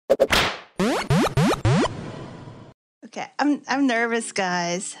Okay, I'm nervous,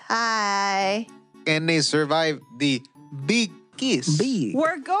 guys. Hi. Can they survive the big kiss?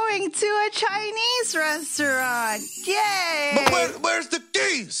 We're going to a Chinese restaurant. Yay! But where's the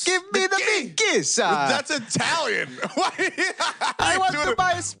keys? Give me the big kiss. That's Italian. I want to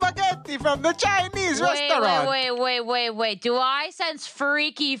buy spaghetti from the Chinese restaurant. Wait. Do I sense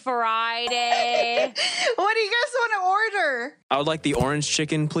Freaky Friday? What do you guys want to order? I would like the orange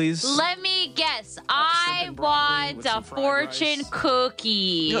chicken, please. Let me guess. I want a fortune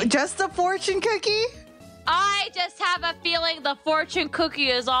cookie. Just a fortune cookie? I just have a feeling the fortune cookie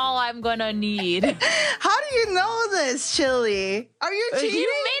is all I'm gonna need. How do you know this, Chili? Are you cheating?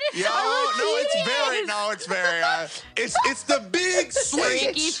 You made it It's very. It's the big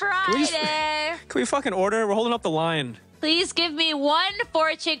Freaky sweet. Friday. Can we fucking order? We're holding up the line. Please give me one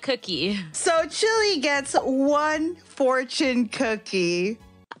fortune cookie. So Chili gets one fortune cookie.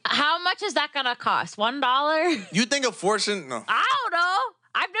 How much is that gonna cost? $1? You think a fortune? No. I don't know.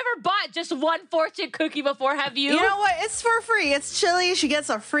 I've never bought just one fortune cookie before, have you? You know what? It's for free. It's Chili. She gets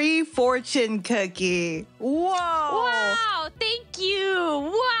a free fortune cookie. Whoa. Wow, thank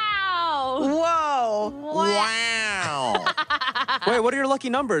you. Wow. Whoa. Wow. Wait, what are your lucky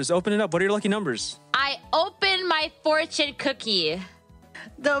numbers? Open it up. What are your lucky numbers? I opened my fortune cookie.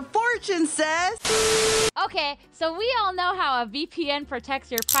 The fortune says... Okay, so we all know how a VPN protects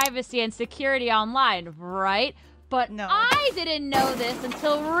your privacy and security online, right? But No. I didn't know this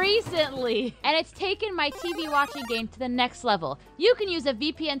until recently. And it's taken my TV watching game to the next level. You can use a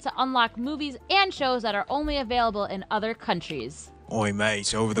VPN to unlock movies and shows that are only available in other countries. Oi,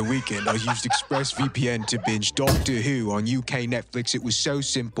 mate, over the weekend I used ExpressVPN to binge Doctor Who on UK Netflix. It was so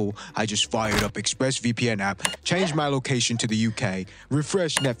simple. I just fired up ExpressVPN app, changed my location to the UK,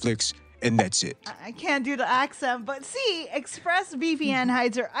 refreshed Netflix, and that's it. I can't do the accent, but see, ExpressVPN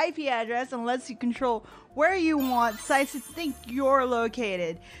hides your IP address and lets you control where you want sites to think you're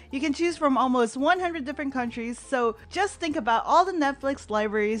located. You can choose from almost 100 different countries, so just think about all the Netflix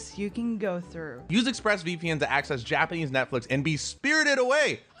libraries you can go through. Use ExpressVPN to access Japanese Netflix and be spirited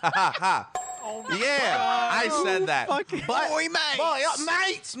away. Ha ha ha. Yeah, I said that. But,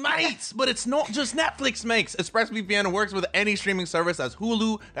 mates. But it's not just Netflix, mates. ExpressVPN works with any streaming service. That's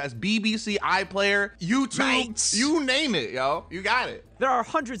Hulu, that's BBC, iPlayer, YouTube, Mates. you name it, yo. You got it. There are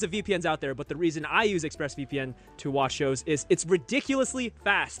hundreds of VPNs out there, but the reason I use ExpressVPN to watch shows is it's ridiculously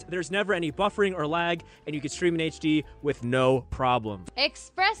fast. There's never any buffering or lag, and you can stream in HD with no problem.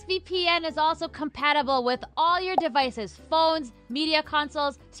 ExpressVPN is also compatible with all your devices, phones, media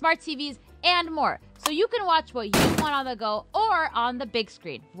consoles, smart TVs, and more. So you can watch what you want on the go or on the big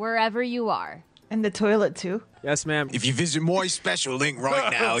screen, wherever you are. And the toilet too. Yes, ma'am. If you visit my special link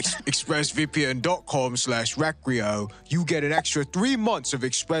right now, expressvpn.com/Recreo, you get an extra 3 months of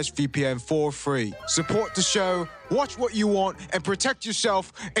ExpressVPN for free. Support the show, watch what you want, and protect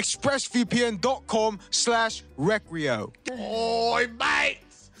yourself. expressvpn.com/Recreo. Oi,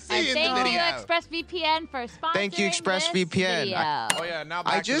 mates. See And you in the thank you, video. ExpressVPN, for sponsoring Thank you, ExpressVPN. this video. Oh yeah, now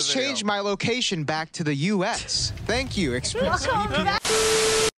back I to just the video. changed my location back to the US. Thank you,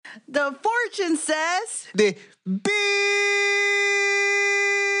 ExpressVPN. The fortune says... The big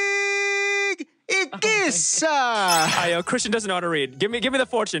kiss. Christian doesn't know how to read. Give me the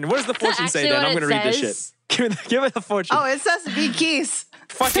fortune. What does the fortune say actually then? I'm what gonna it read this says. shit. Give me the fortune. Oh, it says big keys.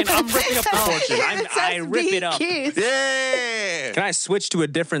 Fucking, I'm ripping up the fortune. I rip it up. Keys. Yeah. Can I switch to a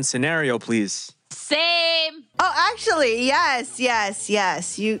different scenario, please? Same. Oh, actually, yes. You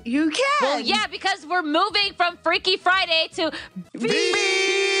can. Well, yeah, because we're moving from Freaky Friday to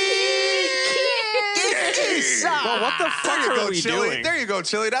Well, what the fuck There you are go, we Chili. doing? There you go,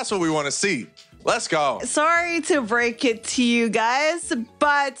 Chili. That's what we want to see. Let's go. Sorry to break it to you guys,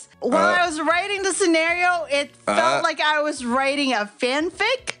 but when I was writing the scenario, it felt like I was writing a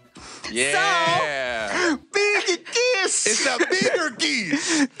fanfic. Yeah. Big kiss. It's the bigger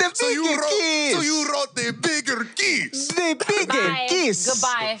keys. The So you bigger kiss. wrote the bigger keys. The bigger Bye. kiss.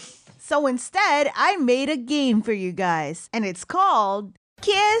 Goodbye. So instead, I made a game for you guys, and it's called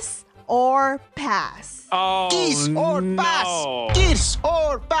Kiss or Pass. Oh, Kiss or pass. no. Kiss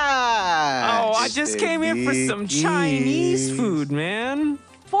or pass. Oh, I just came here for some Chinese food, man.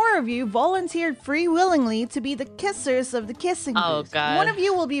 4 of you volunteered free willingly to be the kissers of the kissing Oh, booth. God. One of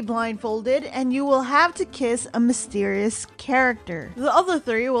you will be blindfolded, and you will have to kiss a mysterious character. The other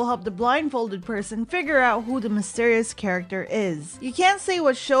 3 will help the blindfolded person figure out who the mysterious character is. You can't say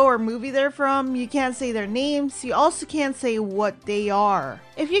what show or movie they're from, you can't say their names, you also can't say what they are.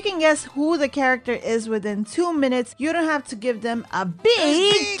 If you can guess who the character is within 2 minutes, you don't have to give them a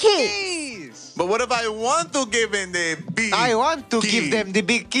big kiss. But what if I want to give him the big I want to kiss? give them the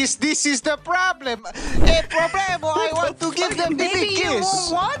big kiss. This is the problem. The problemo. I want to give them the Maybe big you won't kiss.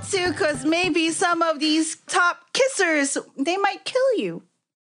 want to because maybe some of these top kissers, they might kill you.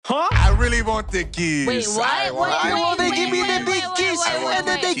 Huh? I really want the kiss. Wait, what? I want- I want they Wait, give me wait, the big wait, kiss, wait, and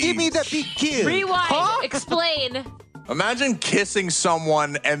then wait. they give me the big kiss. Rewind. Huh? Explain. Imagine kissing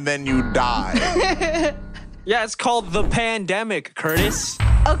someone and then you die. Yeah, it's called the pandemic, Curtis.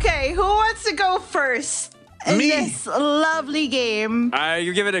 Okay, who wants to go first in Me. this lovely game?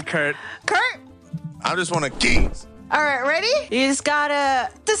 You give it to Kurt. Kurt? I just want to kiss. All right, ready? You just gotta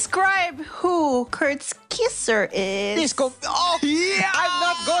describe who Kurt's kisser is. This go. Oh, yeah. I'm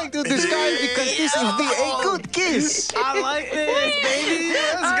not going to describe because this will be a good kiss. I like this, baby.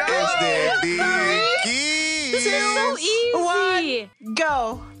 It's the big kiss. This is so easy.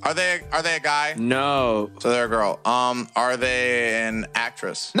 Go. Are they a guy? No. So they're a girl. Are they an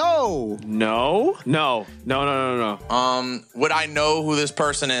actress? No. No. No. No. No. No. No. Would I know who this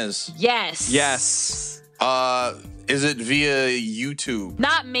person is? Yes. Yes. Is it via YouTube?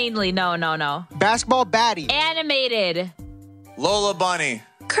 Not mainly. No. Basketball baddie. Animated. Lola Bunny.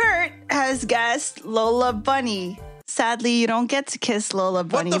 Kurt has guessed Lola Bunny. Sadly, you don't get to kiss Lola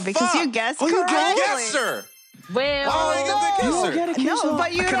Bunny What the because fuck? you guessed Oh, you correctly. guessed her. Well, Oh, you get to kiss her. get a kiss. No,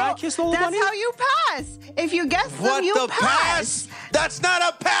 but you Can don't. I kiss Lola That's Bunny? how you pass. If you guess them, What you the pass. pass? That's not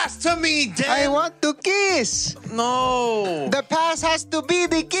a pass to me, Dan. I want to kiss. No. The pass has to be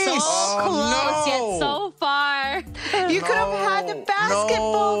the kiss. so close yet so far. You could have had the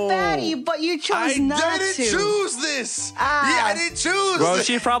basketball No. baddie, but you chose I not didn't to. choose this. Ah. Yeah, I didn't choose Well, this.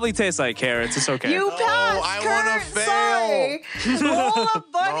 she probably tastes like carrots. It's okay. You passed, I Kurt. wanna fail. Sorry. Lola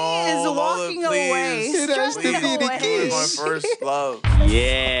Bunny No, is Lola, walking away. please. It has to Strutting be the away. kiss. My first love.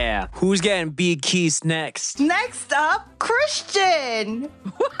 Yeah. Who's getting big keys next? Next up, Christian.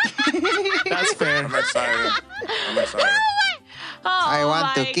 That's fair. I'm excited. I'm excited. Oh, I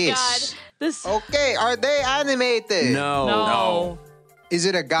want to my kiss. God. This. Okay, are they animated? No. No. Is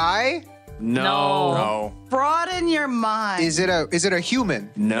it a guy? No. No. Broaden your mind. Is it a human?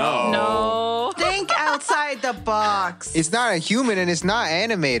 No. No. Think outside the box. It's not a human and it's not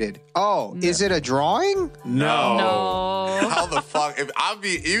animated. Oh, is it a drawing? No. No. How the fuck?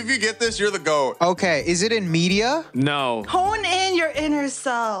 If you get this, you're the GOAT. Okay, is it in media? No. Hone in your inner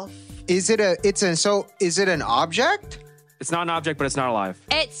self. Is it an object? It's not an object, but it's not alive.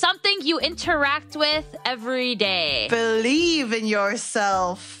 It's something you interact with every day. Believe in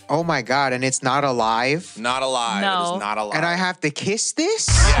yourself. Oh my god, and it's not alive? Not alive. No. It is not alive. And I have to kiss this?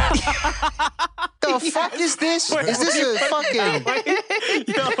 The fuck is this? Is this a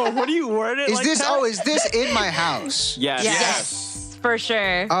fucking Yo, what do you word it Is like this that? is this in my house? Yes. Yes. For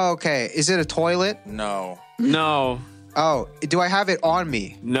sure. Oh, okay. Is it a toilet? No. No. Oh, do I have it on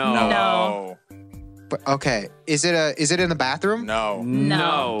me? No. No. But okay. Is it in the bathroom? No.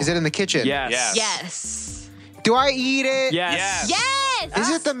 No. Is it in the kitchen? Yes. Yes. Yes. Do I eat it? Yes. Yes. Is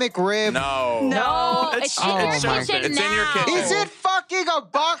it the McRib? No. No. It's- It's in your oh my kitchen God. It's now. in your kitchen. Is it fucking a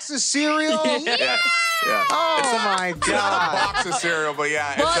box of cereal? Yes. Yeah. Oh my It's not a god. box of cereal, but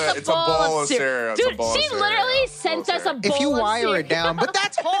yeah, Well, it's a bowl of cereal. It's a Dude, bowl she of cereal. literally sent us a bowl If you of wire cereal. it down, but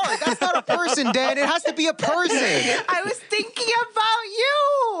that's hard. That's not a person, Dan. It has to be a person. I was thinking about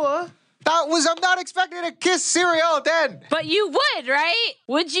you. I'm not expecting to kiss cereal, Dan. But you would, right?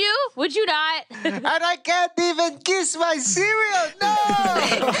 Would you? Would you not? And I can't even kiss my cereal. No.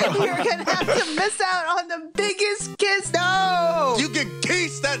 You're gonna have to miss out on the biggest kiss. No. You can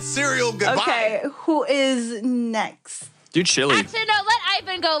kiss that cereal goodbye. Okay, who is next? Dude, chili. Actually, no. Let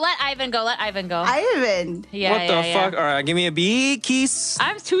Ivan go. Let Ivan go. Let Ivan go. Ivan. Yeah. What the yeah, yeah. fuck? All right, give me a big kiss.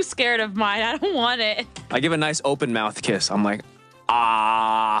 I'm too scared of mine. I don't want it. I give a nice open mouth kiss. I'm like,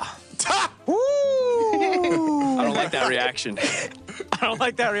 ah. I don't like that reaction. I don't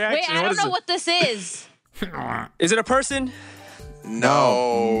like that reaction. Wait, I don't know what this is. Is it a person?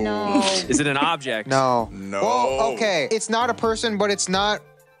 No. No. Is it an object? No. No. Well, okay. It's not a person, but it's not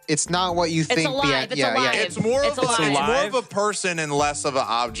what you think. alive. It's alive. It's more It's of alive. it's more of a person and less of an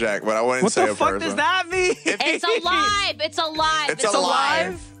object, but I wouldn't What say the a fuck person. does that mean? It's alive. It's alive. It's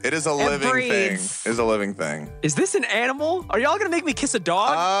alive. It is a living thing. breathes. It's a living thing. Is this an animal? Are y'all gonna make me kiss a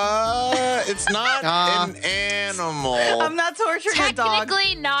dog? It's not an animal. I'm not torturing a dog.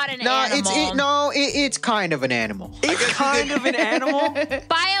 Technically not an No, animal. it's kind of an animal. it's kind of an animal.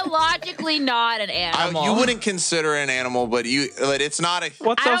 Biologically not an animal. You wouldn't consider it an animal, but it's not a.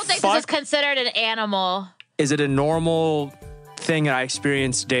 What the I don't think fuck? this is considered an animal. Is it a normal thing that I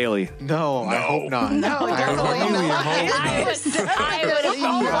experience daily? No, I hope not. No, I definitely hope not. not. I would hope I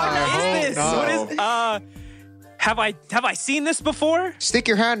not. hope What is this? no. What is Have I seen this before? Stick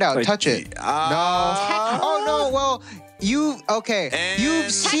your hand out. Wait, Touch it. No. Oh, no. Well, you've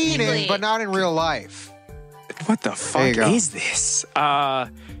seen Technically. it, but not in real life. What the There fuck you go. is this?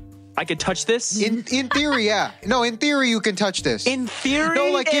 I could touch this? In theory, yeah. No, in theory, you can touch this. In theory?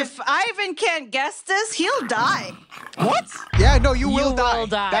 No, like If Ivan can't guess this, he'll die. what? Yeah, no, you will will die.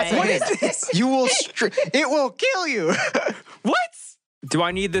 die. That's What it. is this? You will. It will kill you. What? Do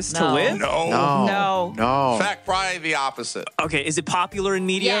I need this to No. live? No. No. In fact, probably the opposite. Okay, is it popular in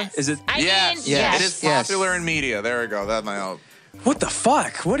media? Yes. Is it? I Yes, mean, it yes. is popular in media. There we go. That's my own. What the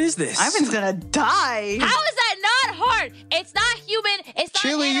fuck? What is this? Ivan's gonna die. How is that not hard? It's not human. It's not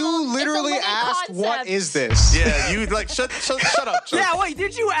Chili, animal, you it's a literally living asked, concept. "What is this?" Yeah, you like shut up. Chuck. Yeah, wait,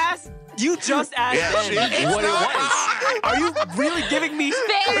 did you ask? You just asked Yeah, them she- what it was. Are you really giving me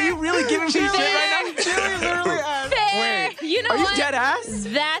Fair. Are you really giving me shit Fair. right now? Chili literally asked. Fair. You know Are you what? dead ass?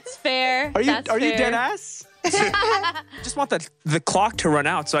 That's fair. Are you That's you fair. dead ass? Just want the clock to run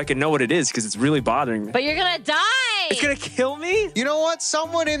out so I can know what it is because it's really bothering me. But you're gonna die. It's gonna kill me? You know what?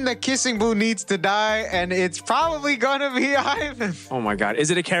 Someone in the kissing booth needs to die, and it's probably gonna be Ivan. Oh my god. Is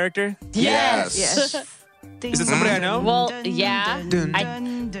it a character? Yes. Yes. Is it somebody I know? Well, yeah.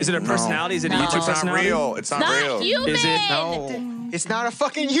 Is it a personality? Is it a No. YouTube It's not personality? real. It's not Not real. human. Is it? No, it's not a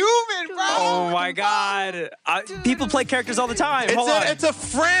fucking human, bro. Oh my god. People play characters all the time. Hold on. It's a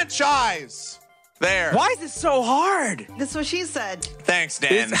franchise. There. Why is this so hard? That's what she said. Thanks,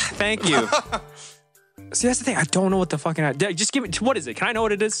 Dan. Thank you. See, that's the thing. I don't know what the fucking. Just give me. What is it? Can I know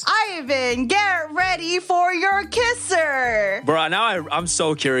what it is? Ivan, get ready for your kisser. Bro, now I'm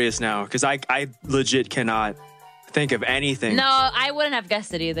so curious now because I legit cannot think of anything. No, I wouldn't have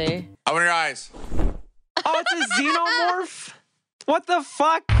guessed it either. Open your eyes. Oh, it's a xenomorph? What the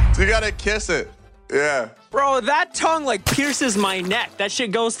fuck? You gotta kiss it. Yeah. Bro, that tongue like pierces my neck. That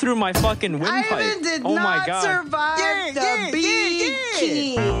shit goes through my fucking windpipe. Ivan did Oh my not god. survive Yeah, the yeah, bee yeah.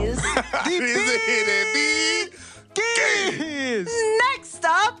 keys. Yes. Next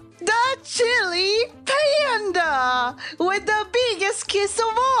up, the chili panda with the biggest kiss of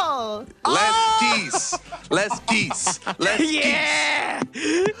all. Let's geese. Let's geese. Let's Yeah!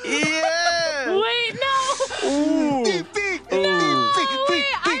 Yeah. Wait, no. Ooh. Big, big, Wait,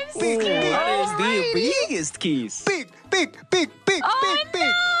 I'm big, big, That is the big, biggest keys. big, big, big, big, Oh, big,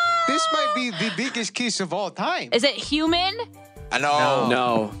 big. This might be the biggest kiss of all time. Is it human? I know.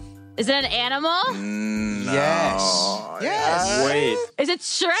 No. Is it an animal? No. Yes. Yes. Wait. Is it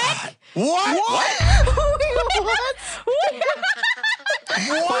Shrek? What?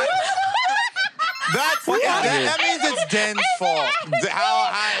 That's that means it's Den's fault.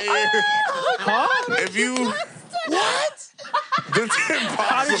 If you what? That's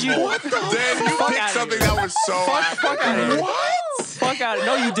impossible. did you- Dan, you Fuck picked outta something here. that was so Fuck out of here. What? Fuck out.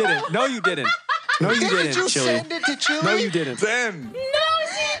 No, you didn't. No, you didn't. No, you Didn't didn't, you Chili. send it to Chili? No, you didn't. Dan.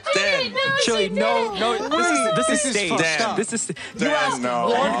 Dan. Chili, no. This is is staged. fucked up. This is. You Dan, asked no.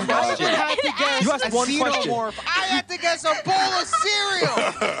 one question. I had to guess You asked a one question. xenomorph. I had to guess a bowl of cereal.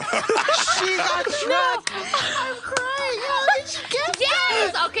 She got Shrek. I'm crying. How did she get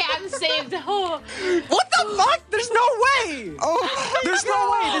Yes. Okay, I'm saved. Oh. What the fuck? There's no way. Oh, There's no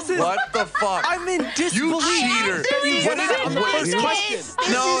way. This is. What the fuck? I'm in disbelief. cheater. That you What went is out on the it? first Wait, question.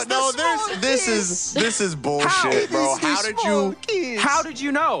 No, this is bullshit, bro. How did you? How did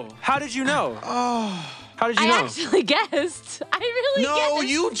you know? How did you know? How did you I know? actually guessed. I really No, guessed.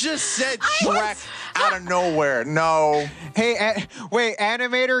 you just said Shrek out of nowhere. No. Hey, wait,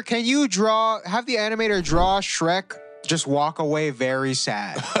 animator, can you have the animator draw Shrek just walk away very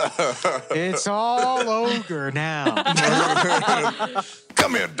sad? It's all ogre now.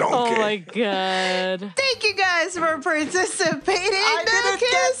 Come here, donkey. Oh my god. Thank you guys for participating. I in didn't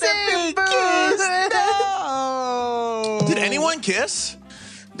get the big kiss. No. Did anyone kiss?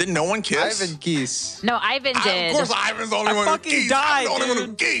 Did no one kiss? Ivan Kiss. No, Ivan did. Of course, Ivan's the only I one who fucking geesed. died, I'm the only one who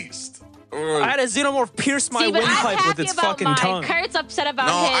dude. geesed. I had a xenomorph pierce my See, but I'm windpipe with happy its about fucking mine. tongue. Kurt's upset about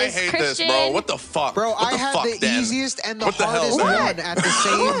No, I his. hate Christian. this, bro. What the fuck? Bro, what I the had fuck, the Dan? easiest and the What the hell, hardest man? one at the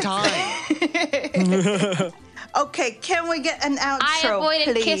same time. Okay, can we get an outro, I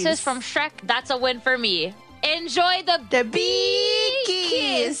avoided please? kisses from Shrek. That's a win for me. Enjoy the big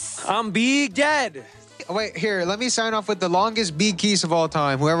kiss. I'm big dead. Wait, here, let me sign off with the longest big kiss of all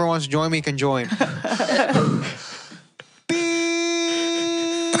time. Whoever wants to join me can join.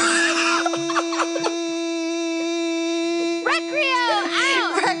 Recreo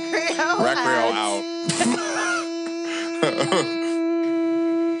out. Recreo out.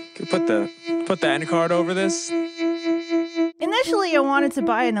 Could put the end card over this. Initially, Initially, I wanted to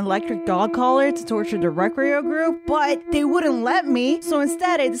buy an electric dog collar to torture the Recreo group, but they wouldn't let me, so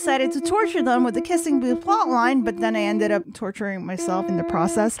instead I decided to torture them with the Kissing Booth plotline, but then I ended up torturing myself in the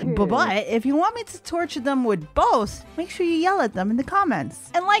process. But if you want me to torture them with both, make sure you yell at them in the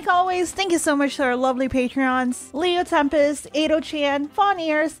comments. And like always, thank you so much to our lovely Patreons, Leo Tempest, Ado Chan, Fawn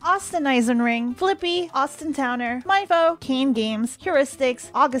Ears, Austin Eisenring, Flippy, Austin Towner, Myfo, Kane Games, Heuristics,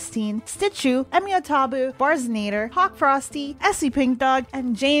 Augustine, Stitchu, Emio Tabu, Barzinator, Hawk Frosty, Essie Pink Dog,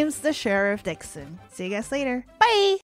 and James the Sheriff Dixon. See you guys later. Bye!